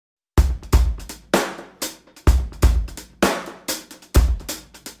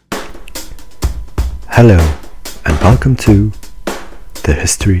Hello and welcome to the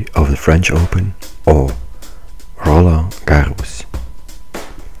history of the French Open or Roland Garros.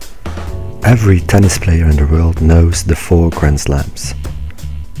 Every tennis player in the world knows the 4 Grand Slams.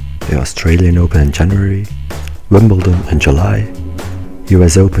 The Australian Open in January, Wimbledon in July,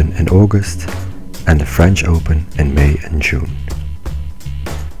 US Open in August and the French Open in May and June.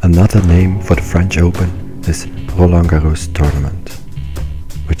 Another name for the French Open is Roland Garros tournament,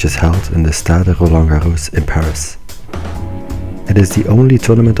 which is held in the Stade Roland Garros in Paris. It is the only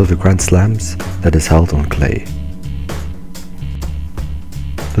tournament of the Grand Slams that is held on clay.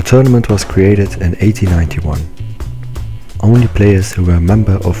 The tournament was created in 1891. Only players who were a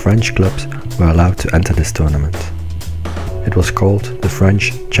member of French clubs were allowed to enter this tournament. It was called the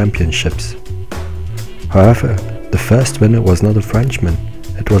French Championships. However, the first winner was not a Frenchman,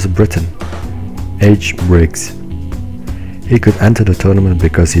 it was a Briton, H. Briggs. He could enter the tournament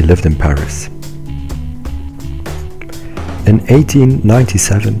because he lived in Paris. In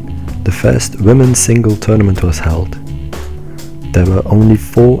 1897, the first women's single tournament was held. There were only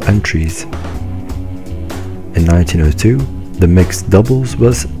 4 entries. In 1902, the mixed doubles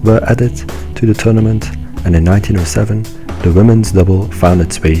were added to the tournament, and in 1907, the women's double found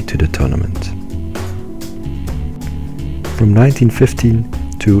its way to the tournament. From 1915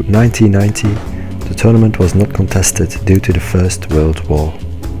 to 1990, the tournament was not contested due to the First World War.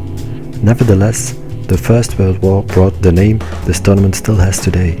 Nevertheless, the First World War brought the name this tournament still has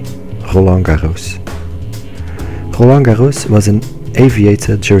today, Roland Garros. Roland Garros was an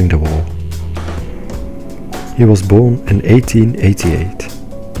aviator during the war. He was born in 1888.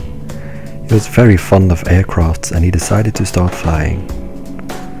 He was very fond of aircrafts and he decided to start flying.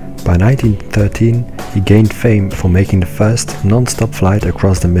 By 1913, he gained fame for making the first non-stop flight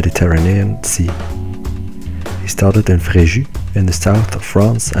across the Mediterranean Sea. He started in Fréjus in the south of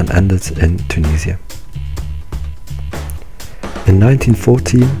France and ended in Tunisia. In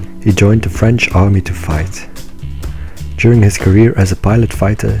 1914, he joined the French army to fight. During his career as a pilot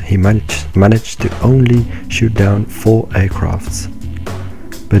fighter, he managed to only shoot down 4 aircrafts,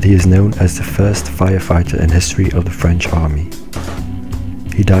 but he is known as the first firefighter in history of the French army.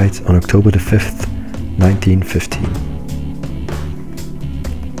 He died on October the 5th, 1915.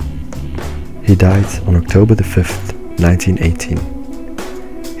 He died on October the 5th, 1918.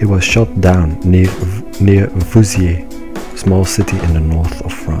 He was shot down near Vouziers, a small city in the north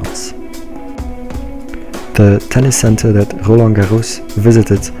of France. The tennis center that Roland Garros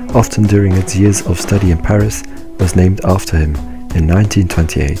visited often during its years of study in Paris was named after him in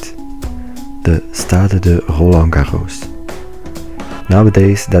 1928, the Stade de Roland Garros.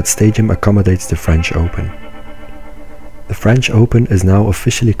 Nowadays, that stadium accommodates the French Open. The French Open is now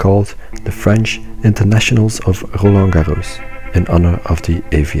officially called the French Internationals of Roland Garros, in honor of the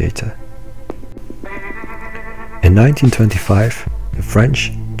aviator. In 1925, the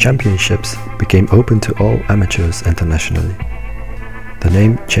French Championships became open to all amateurs internationally. The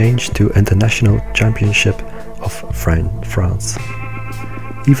name changed to International Championship of France.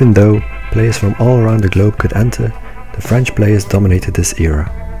 Even though players from all around the globe could enter, the French players dominated this era.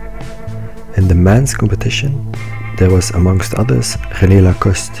 In the men's competition, there was amongst others René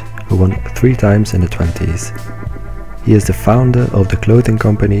Lacoste, who won 3 times in the 20s. He is the founder of the clothing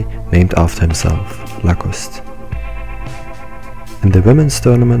company named after himself, Lacoste. In the women's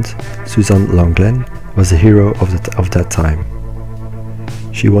tournament, Suzanne Lenglen was a hero of that time.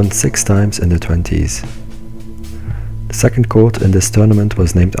 She won 6 times in the 20s. The second court in this tournament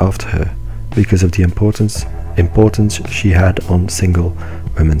was named after her because of the importance she had on single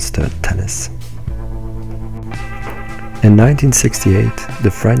women's tennis. In 1968,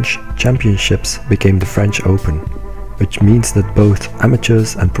 the French Championships became the French Open, which means that both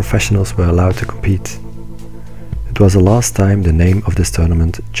amateurs and professionals were allowed to compete. It was the last time the name of this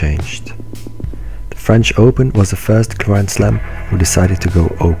tournament changed. The French Open was the first Grand Slam who decided to go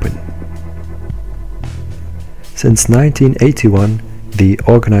open. Since 1981, the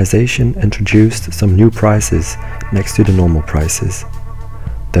organization introduced some new prizes next to the normal prizes.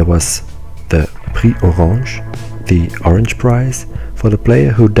 There was the Prix Orange, the Orange Prize, for the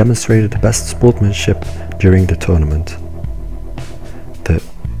player who demonstrated the best sportsmanship during the tournament. The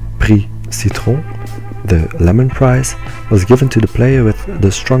Prix Citron, the Lemon Prize, was given to the player with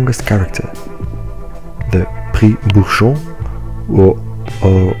the strongest character. The Prix Bourchon,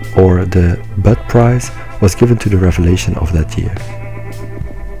 or the Bud Prize, was given to the revelation of that year.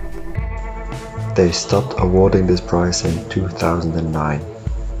 They stopped awarding this prize in 2009.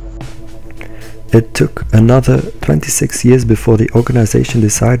 It took another 26 years before the organization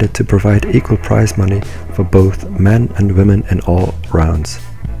decided to provide equal prize money for both men and women in all rounds.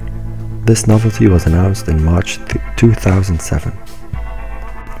 This novelty was announced in March 2007.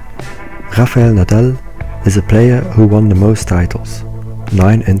 Rafael Nadal is a player who won the most titles,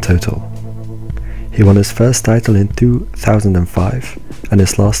 9 in total. He won his first title in 2005 and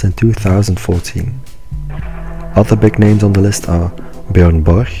his last in 2014. Other big names on the list are Björn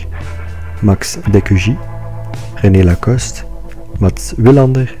Borg, Max Decugis, René Lacoste, Mats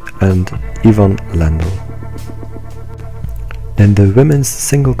Wilander and Ivan Lendl. In the women's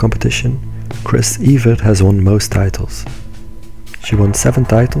single competition, Chris Evert has won most titles. She won 7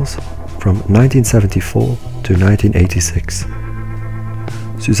 titles from 1974 to 1986.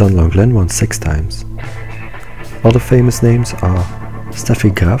 Suzanne Lenglen won 6 times. Other famous names are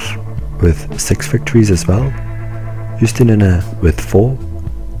Steffi Graf with 6 victories as well, Justine Henin with 4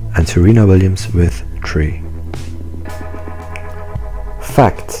 and Serena Williams with 3.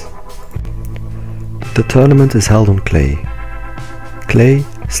 Fact: the tournament is held on clay. Clay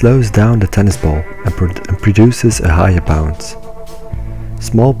slows down the tennis ball and produces a higher bounce.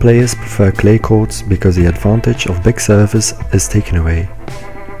 Small players prefer clay courts because the advantage of big service is taken away.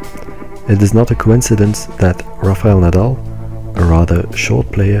 It is not a coincidence that Rafael Nadal, a rather short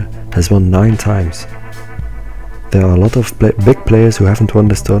player, has won 9 times. There are a lot of big players who haven't won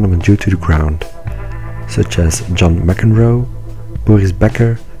this tournament due to the ground, such as John McEnroe, Boris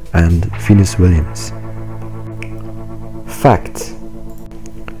Becker and Venus Williams. Fact: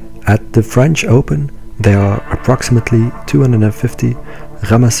 at the French Open there are approximately 250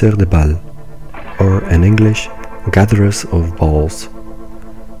 ramasseurs de balles, or in English, gatherers of balls.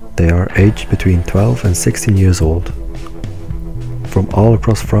 They are aged between 12 and 16 years old. From all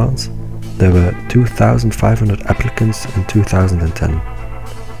across France, there were 2,500 applicants in 2010.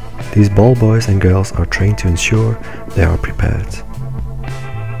 These ball boys and girls are trained to ensure they are prepared.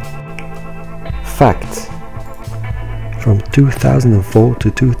 Fact: from 2004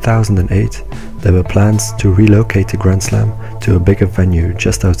 to 2008, there were plans to relocate the Grand Slam to a bigger venue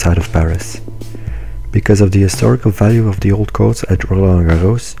just outside of Paris. Because of the historical value of the old courts at Roland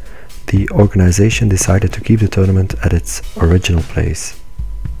Garros, the organization decided to keep the tournament at its original place.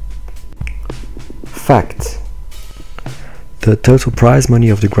 Fact: the total prize money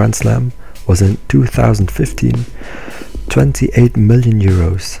of the Grand Slam was in 2015 28 million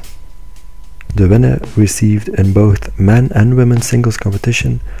euros. The winner received in both men and women's singles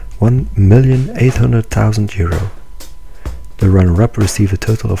competition 1,800,000 euro. The runner-up received a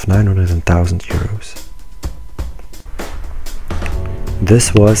total of 900,000 euros.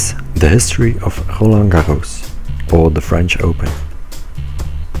 This was the history of Roland Garros, or the French Open.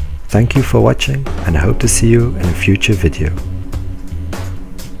 Thank you for watching and I hope to see you in a future video.